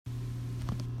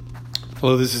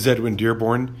Hello, this is Edwin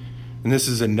Dearborn, and this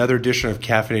is another edition of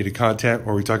Caffeinated Content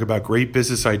where we talk about great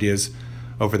business ideas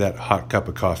over that hot cup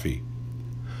of coffee.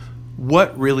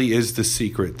 What really is the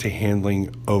secret to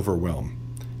handling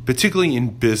overwhelm, particularly in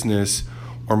business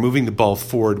or moving the ball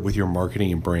forward with your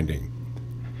marketing and branding?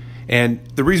 And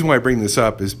the reason why I bring this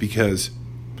up is because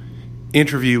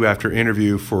interview after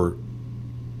interview for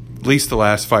at least the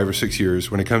last 5 or 6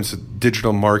 years when it comes to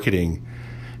digital marketing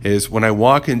is when I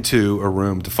walk into a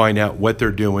room to find out what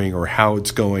they're doing or how it's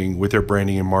going with their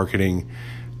branding and marketing,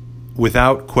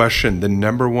 without question, the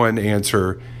number one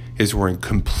answer is we're in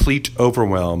complete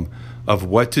overwhelm of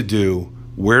what to do,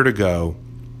 where to go,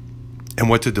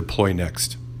 and what to deploy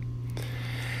next.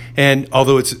 And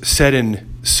although it's said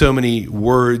in so many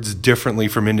words differently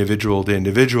from individual to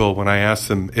individual, when I ask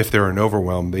them if they're in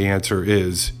overwhelm, the answer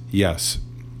is yes.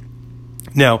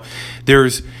 Now,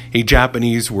 there's a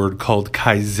Japanese word called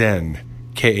Kaizen,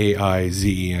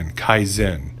 K-A-I-Z-E-N,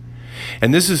 Kaizen.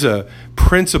 And this is a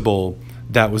principle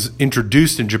that was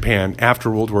introduced in Japan after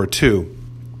World War II.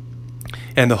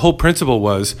 And the whole principle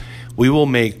was we will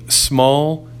make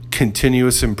small,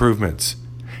 continuous improvements.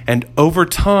 And over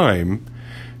time,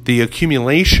 the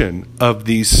accumulation of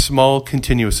these small,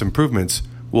 continuous improvements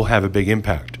will have a big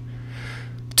impact.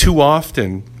 Too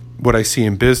often, what I see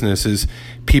in business is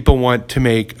people want to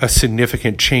make a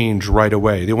significant change right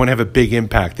away. They want to have a big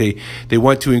impact. They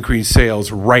want to increase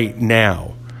sales right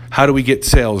now. How do we get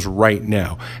sales right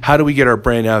now? How do we get our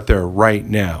brand out there right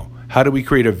now? How do we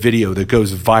create a video that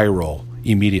goes viral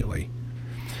immediately?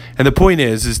 And the point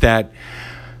is that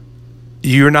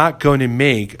you're not going to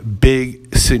make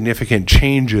big, significant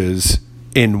changes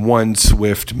in one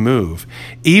swift move.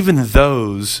 Even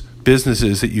those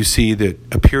businesses that you see that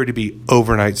appear to be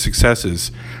overnight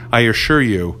successes, I assure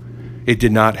you, it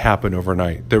did not happen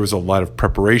overnight. There was a lot of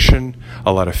preparation,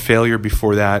 a lot of failure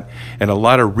before that, and a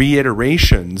lot of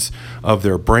reiterations of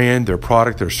their brand, their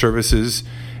product, their services,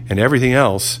 and everything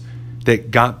else that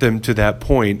got them to that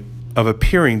point of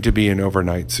appearing to be an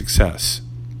overnight success.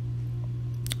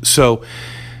 So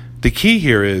the key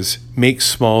here is make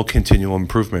small continual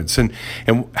improvements. And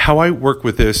how I work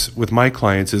with this with my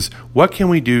clients is what can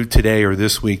we do today or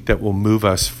this week that will move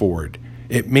us forward?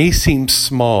 It may seem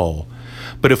small,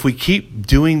 but if we keep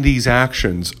doing these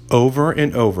actions over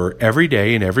and over every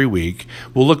day and every week,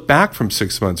 we'll look back from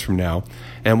 6 months from now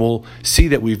and we'll see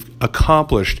that we've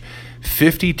accomplished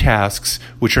 50 tasks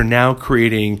which are now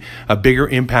creating a bigger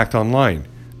impact online.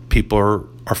 People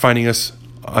are finding us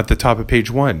at the top of page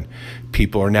 1.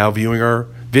 People are now viewing our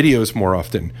videos more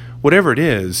often. Whatever it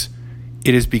is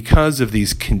because of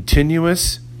these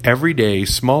continuous, everyday,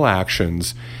 small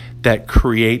actions that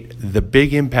create the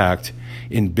big impact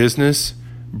in business,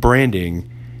 branding,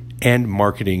 and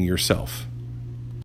marketing yourself.